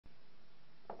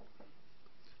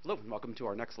Hello, and welcome to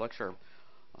our next lecture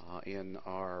in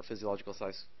our physiological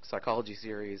psychology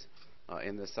series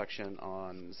in this section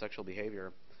on sexual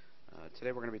behavior.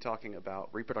 Today we're going to be talking about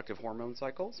reproductive hormone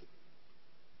cycles.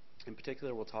 In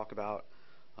particular, we'll talk about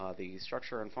the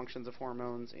structure and functions of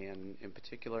hormones, and in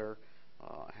particular,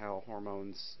 how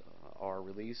hormones are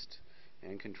released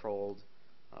and controlled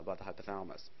by the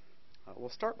hypothalamus. We'll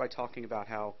start by talking about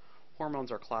how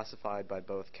hormones are classified by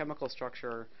both chemical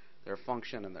structure, their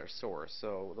function, and their source.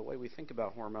 So the way we think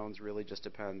about hormones really just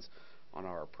depends on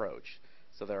our approach.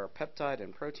 So there are peptide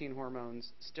and protein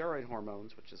hormones, steroid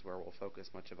hormones, which is where we'll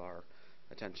focus much of our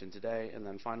attention today, and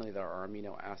then finally there are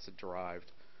amino acid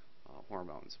derived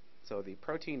hormones. So the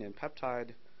protein and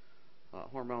peptide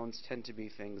hormones tend to be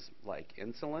things like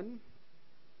insulin,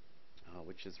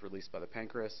 which is released by the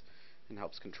pancreas and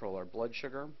helps control our blood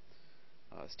sugar.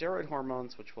 Steroid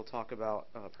hormones, which we'll talk about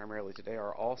primarily today,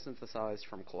 are all synthesized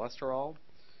from cholesterol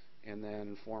and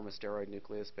then form a steroid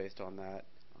nucleus based on that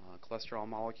cholesterol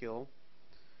molecule.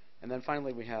 And then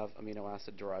finally we have amino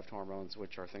acid derived hormones,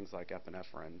 which are things like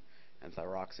epinephrine and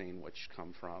thyroxine, which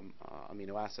come from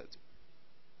amino acids.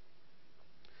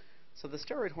 So the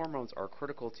steroid hormones are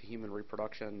critical to human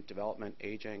reproduction, development,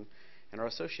 aging, and are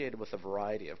associated with a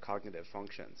variety of cognitive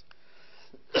functions.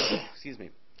 Excuse me.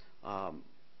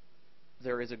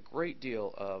 There is a great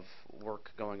deal of work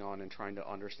going on in trying to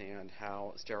understand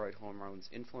how steroid hormones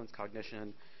influence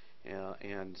cognition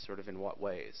and sort of in what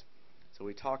ways. So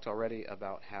we talked already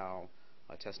about how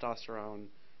testosterone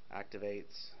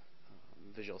activates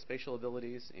visual spatial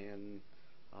abilities in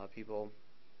people.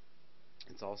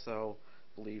 It's also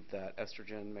believed that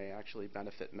estrogen may actually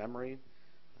benefit memory.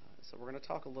 So we're going to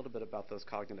talk a little bit about those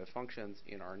cognitive functions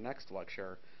in our next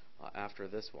lecture after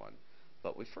this one.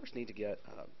 But we first need to get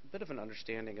a bit of an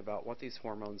understanding about what these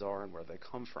hormones are and where they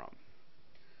come from.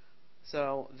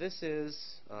 So this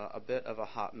is a bit of a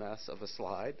hot mess of a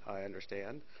slide, I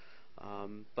understand.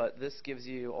 But this gives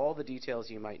you all the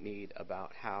details you might need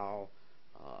about how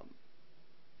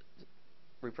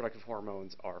reproductive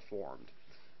hormones are formed.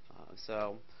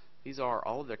 So these are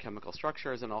all of their chemical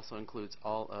structures and also includes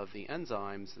all of the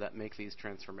enzymes that make these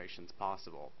transformations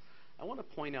possible. I want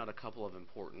to point out a couple of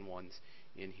important ones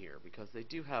in here because they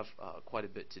do have quite a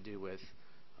bit to do with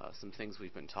some things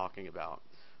we've been talking about.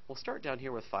 We'll start down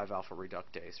here with 5-alpha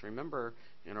reductase. Remember,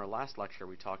 in our last lecture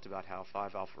we talked about how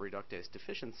 5-alpha reductase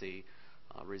deficiency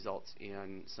results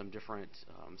in some different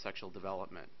sexual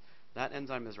development. That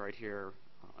enzyme is right here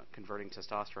converting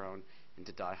testosterone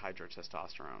into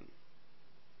dihydrotestosterone.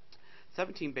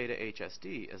 17-beta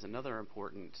HSD is another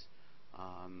important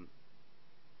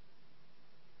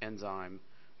enzyme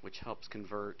which helps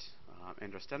convert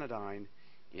androstenedione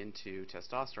into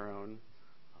testosterone,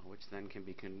 which then can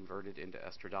be converted into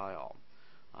estradiol.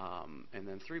 And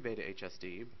then 3-beta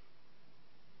HSD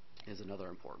is another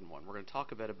important one. We're going to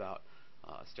talk a bit about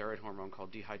a steroid hormone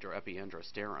called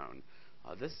dehydroepiandrosterone.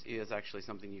 This is actually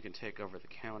something you can take over the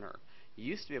counter. You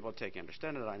used to be able to take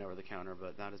androstenedione over the counter,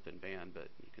 but that has been banned, but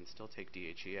you can still take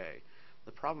DHEA.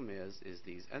 The problem is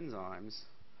these enzymes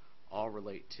all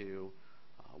relate to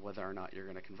whether or not you're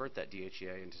going to convert that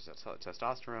DHEA into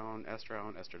testosterone,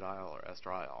 estrone, estradiol, or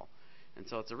estriol. And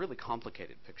so it's a really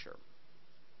complicated picture.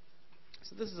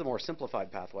 So this is a more simplified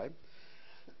pathway.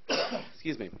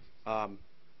 Excuse me. So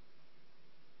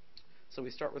we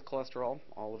start with cholesterol,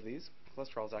 all of these.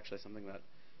 Cholesterol is actually something that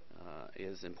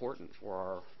is important for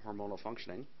our hormonal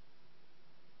functioning.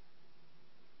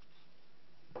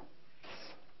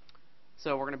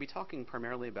 So we're going to be talking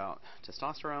primarily about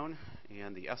testosterone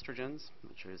and the estrogens,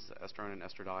 which is estrone and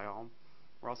estradiol.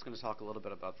 We're also going to talk a little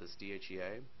bit about this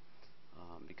DHEA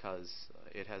because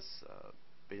it has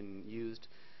been used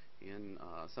in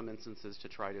some instances to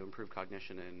try to improve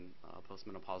cognition in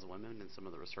postmenopausal women and some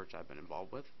of the research I've been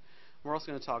involved with. We're also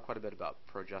going to talk quite a bit about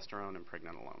progesterone and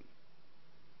pregnenolone.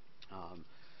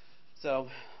 So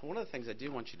one of the things I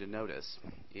do want you to notice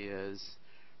is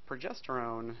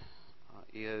progesterone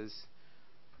is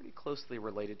pretty closely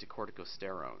related to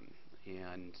corticosterone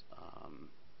and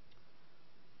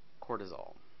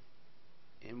cortisol.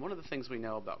 And one of the things we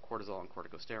know about cortisol and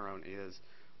corticosterone is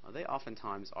they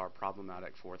oftentimes are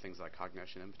problematic for things like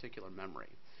cognition, in particular memory.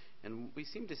 And we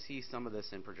seem to see some of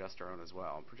this in progesterone as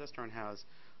well. Progesterone has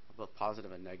both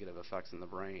positive and negative effects in the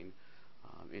brain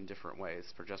in different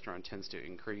ways. Progesterone tends to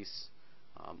increase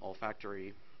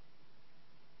olfactory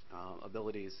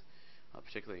abilities,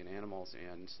 particularly in animals,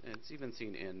 and it's even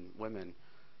seen in women,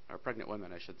 or pregnant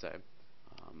women, I should say.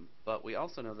 But we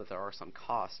also know that there are some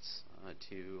costs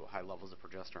to high levels of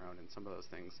progesterone, and some of those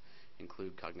things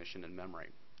include cognition and memory.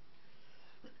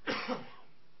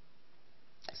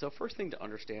 So first thing to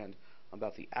understand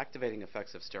about the activating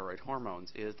effects of steroid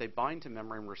hormones is they bind to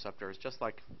membrane receptors just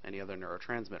like any other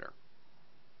neurotransmitter.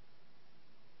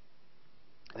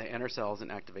 They enter cells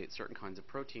and activate certain kinds of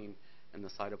protein in the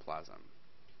cytoplasm.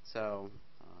 So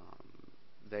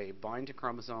they bind to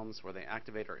chromosomes where they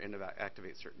activate or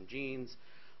inactivate certain genes.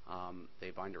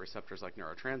 They bind to receptors like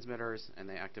neurotransmitters, and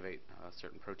they activate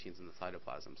certain proteins in the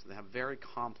cytoplasm. So they have very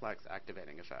complex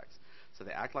activating effects. So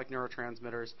they act like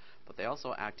neurotransmitters, but they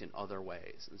also act in other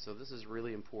ways. And so this is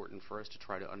really important for us to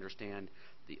try to understand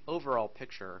the overall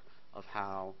picture of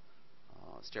how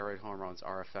steroid hormones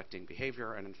are affecting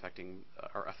behavior and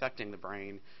affecting the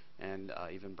brain and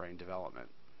even brain development.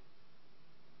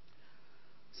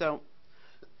 So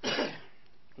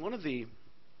one of the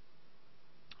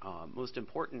most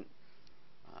important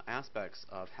aspects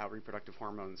of how reproductive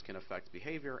hormones can affect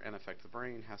behavior and affect the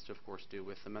brain has to, of course, do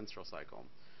with the menstrual cycle.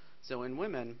 So in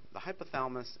women, the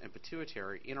hypothalamus and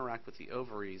pituitary interact with the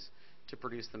ovaries to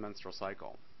produce the menstrual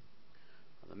cycle.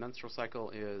 The menstrual cycle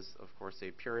is, of course,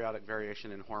 a periodic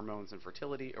variation in hormones and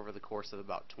fertility over the course of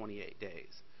about 28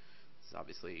 days. It's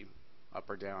obviously up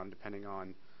or down depending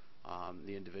on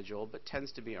the individual, but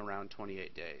tends to be around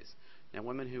 28 days. Now,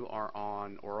 women who are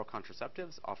on oral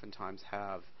contraceptives oftentimes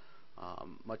have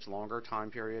much longer time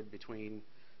period between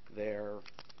their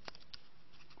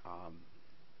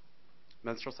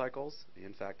menstrual cycles.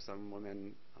 In fact, some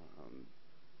women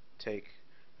take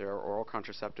their oral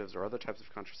contraceptives or other types of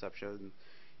contraception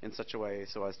in such a way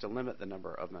so as to limit the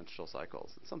number of menstrual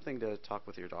cycles. It's something to talk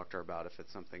with your doctor about if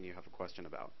it's something you have a question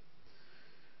about.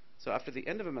 So after the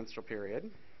end of a menstrual period,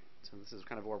 so this is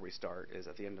kind of where we start, is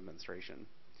at the end of menstruation,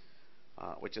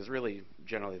 which is really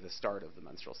generally the start of the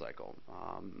menstrual cycle,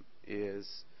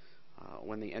 is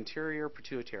when the anterior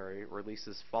pituitary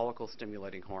releases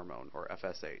follicle-stimulating hormone, or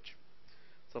FSH.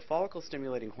 So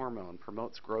follicle-stimulating hormone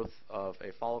promotes growth of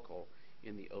a follicle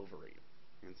in the ovary.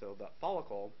 And so that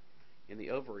follicle in the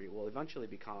ovary will eventually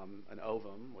become an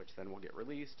ovum, which then will get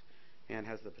released and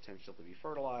has the potential to be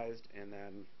fertilized and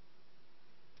then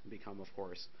become, of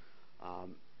course,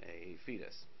 a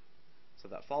fetus. So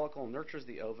that follicle nurtures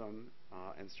the ovum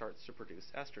and starts to produce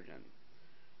estrogen.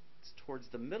 It's towards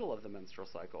the middle of the menstrual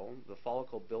cycle, the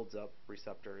follicle builds up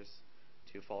receptors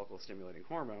to follicle-stimulating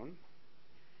hormone.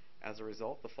 As a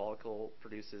result, the follicle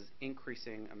produces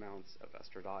increasing amounts of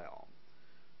estradiol.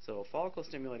 So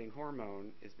follicle-stimulating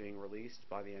hormone is being released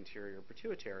by the anterior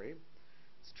pituitary.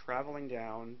 It's traveling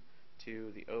down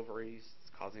to the ovaries,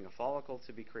 causing a follicle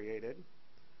to be created.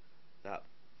 That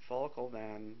follicle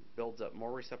then builds up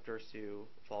more receptors to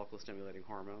follicle-stimulating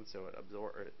hormone, so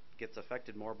it gets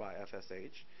affected more by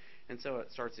FSH, and so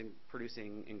it starts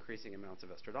producing increasing amounts of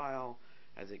estradiol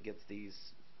as it gets these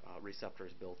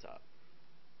receptors built up.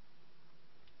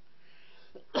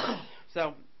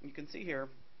 So you can see here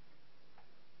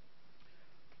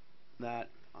that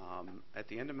at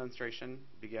the end of menstruation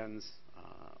begins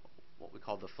what we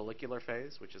call the follicular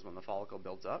phase, which is when the follicle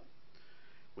builds up.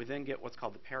 We then get what's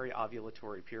called the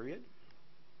periovulatory period,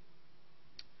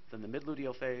 then the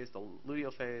midluteal phase, the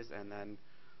luteal phase, and then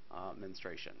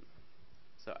menstruation.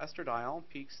 So estradiol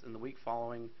peaks in the week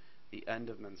following the end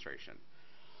of menstruation.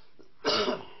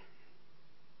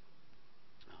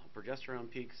 Progesterone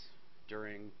peaks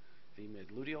during the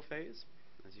midluteal phase,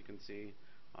 as you can see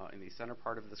in the center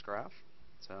part of this graph.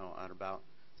 So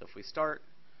if we start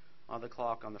on the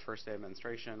clock on the first day of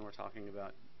menstruation, we're talking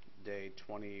about day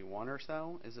 21 or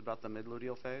so is about the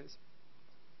midluteal phase.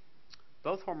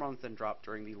 Both hormones then drop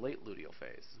during the late luteal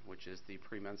phase, which is the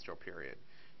premenstrual period.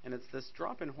 And it's this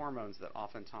drop in hormones that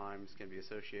oftentimes can be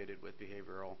associated with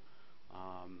behavioral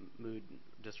mood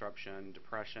disruption,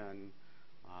 depression,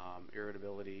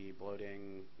 irritability,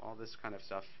 bloating, all this kind of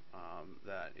stuff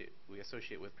that we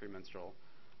associate with premenstrual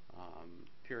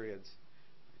periods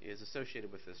is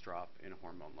associated with this drop in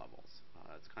hormone levels.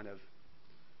 It's kind of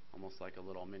almost like a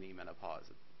little mini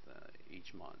menopause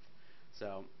each month.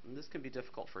 So this can be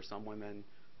difficult for some women.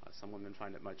 Some women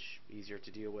find it much easier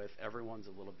to deal with. Everyone's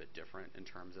a little bit different in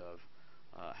terms of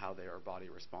how their body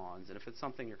responds. And if it's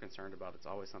something you're concerned about, it's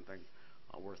always something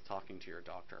worth talking to your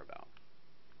doctor about.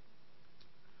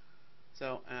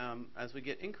 So as we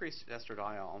get increased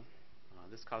estradiol,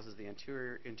 this causes the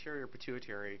anterior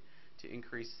pituitary to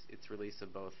increase its release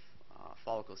of both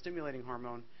follicle-stimulating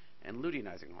hormone and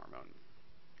luteinizing hormone.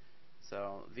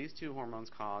 So these two hormones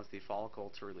cause the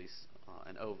follicle to release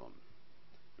an ovum.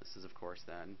 This is, of course,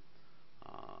 then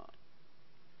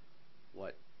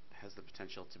what has the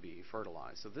potential to be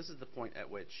fertilized. So this is the point at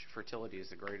which fertility is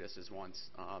the greatest, is once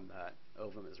that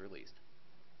ovum is released.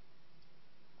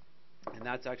 And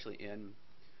that's actually in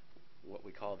what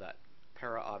we call that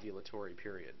paraovulatory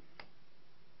period.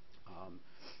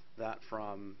 That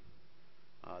from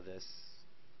this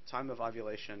time of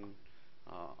ovulation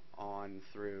on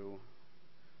through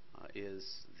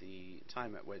is the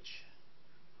time at which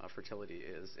fertility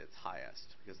is its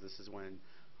highest, because this is when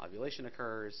ovulation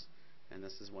occurs, and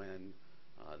this is when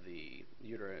the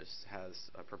uterus has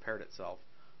prepared itself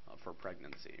for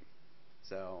pregnancy.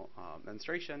 So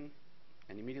menstruation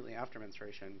and immediately after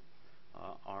menstruation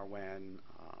are when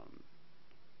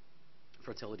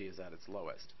fertility is at its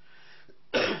lowest.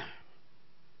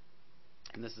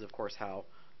 And this is, of course, how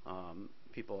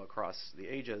people across the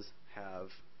ages have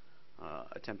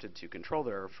attempted to control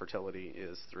their fertility,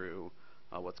 is through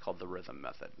what's called the rhythm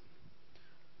method.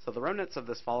 So the remnants of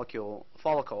this follicle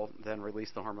then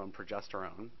release the hormone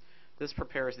progesterone. This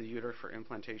prepares the uterus for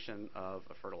implantation of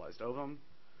a fertilized ovum,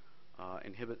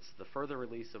 inhibits the further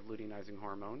release of luteinizing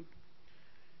hormone,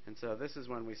 and so this is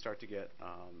when we start to get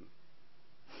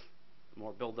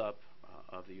more buildup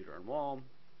of the uterine wall.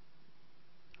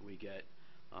 We get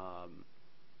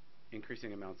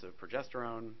increasing amounts of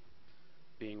progesterone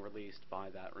being released by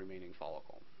that remaining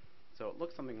follicle. So it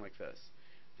looks something like this.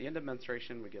 At the end of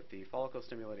menstruation, we get the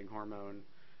follicle-stimulating hormone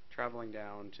traveling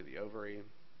down to the ovary,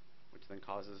 which then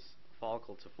causes a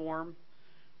follicle to form,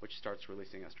 which starts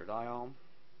releasing estradiol.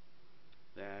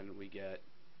 Then we get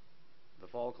the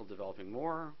follicle developing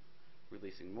more,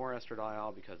 releasing more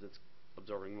estradiol because it's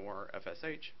absorbing more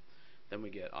FSH. Then we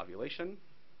get ovulation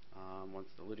once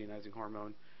the luteinizing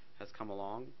hormone has come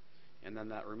along, and then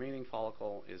that remaining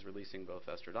follicle is releasing both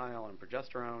estradiol and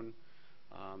progesterone,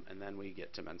 and then we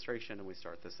get to menstruation and we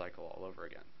start this cycle all over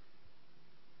again.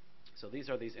 So these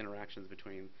are these interactions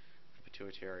between the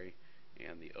pituitary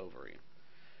and the ovary.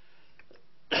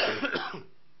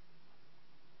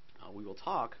 We will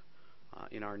talk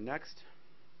in our next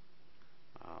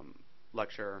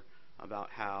lecture about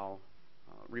how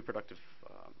reproductive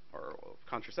or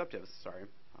contraceptives,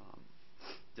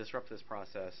 disrupt this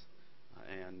process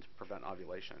and prevent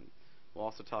ovulation. We'll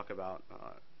also talk about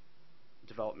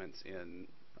developments in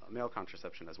male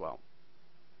contraception as well.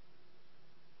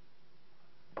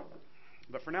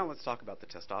 But for now, let's talk about the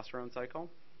testosterone cycle.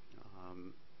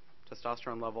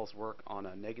 Testosterone levels work on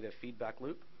a negative feedback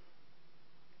loop.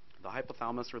 The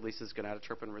hypothalamus releases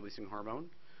gonadotropin-releasing hormone,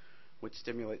 which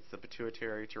stimulates the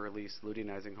pituitary to release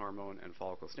luteinizing hormone and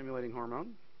follicle-stimulating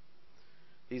hormone.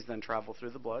 These then travel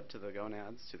through the blood to the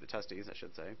gonads, to the testes, I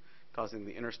should say, causing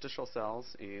the interstitial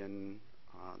cells in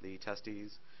the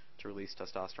testes to release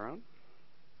testosterone.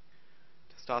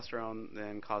 Testosterone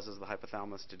then causes the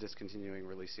hypothalamus to discontinue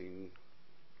releasing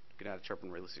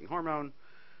gonadotropin-releasing hormone,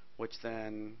 which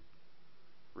then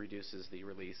reduces the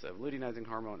release of luteinizing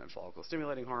hormone and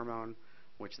follicle-stimulating hormone,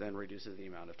 which then reduces the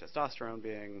amount of testosterone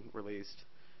being released,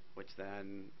 which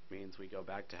then means we go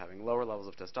back to having lower levels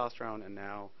of testosterone, and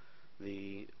now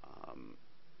the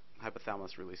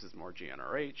hypothalamus releases more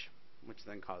GnRH, which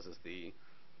then causes the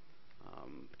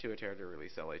pituitary to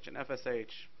release LH and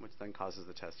FSH, which then causes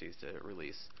the testes to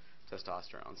release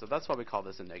testosterone. So that's why we call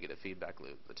this a negative feedback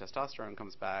loop. The testosterone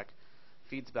comes back,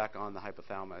 feeds back on the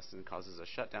hypothalamus, and causes a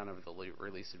shutdown of the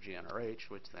release of GnRH,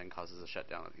 which then causes a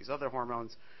shutdown of these other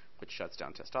hormones, which shuts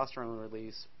down testosterone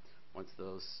release. Once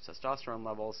those testosterone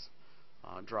levels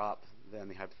drop, then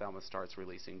the hypothalamus starts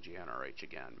releasing GnRH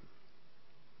again.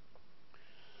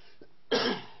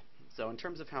 So in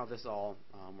terms of how this all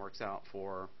works out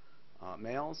for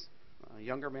males,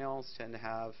 younger males tend to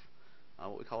have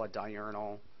what we call a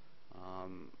diurnal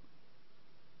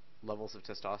levels of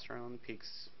testosterone,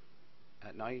 peaks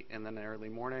at night and then early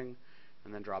morning,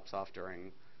 and then drops off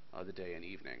during the day and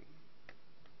evening.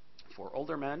 For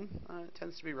older men, it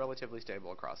tends to be relatively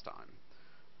stable across time.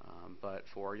 But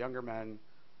for younger men,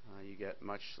 you get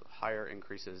much higher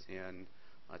increases in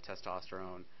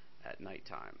testosterone at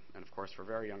nighttime. And of course, for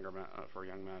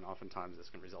young men, oftentimes this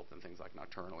can result in things like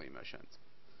nocturnal emissions.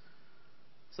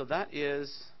 So that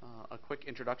is a quick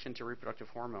introduction to reproductive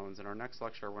hormones. In our next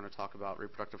lecture, we're going to talk about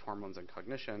reproductive hormones and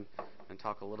cognition, and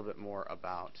talk a little bit more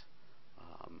about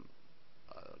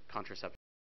contraception.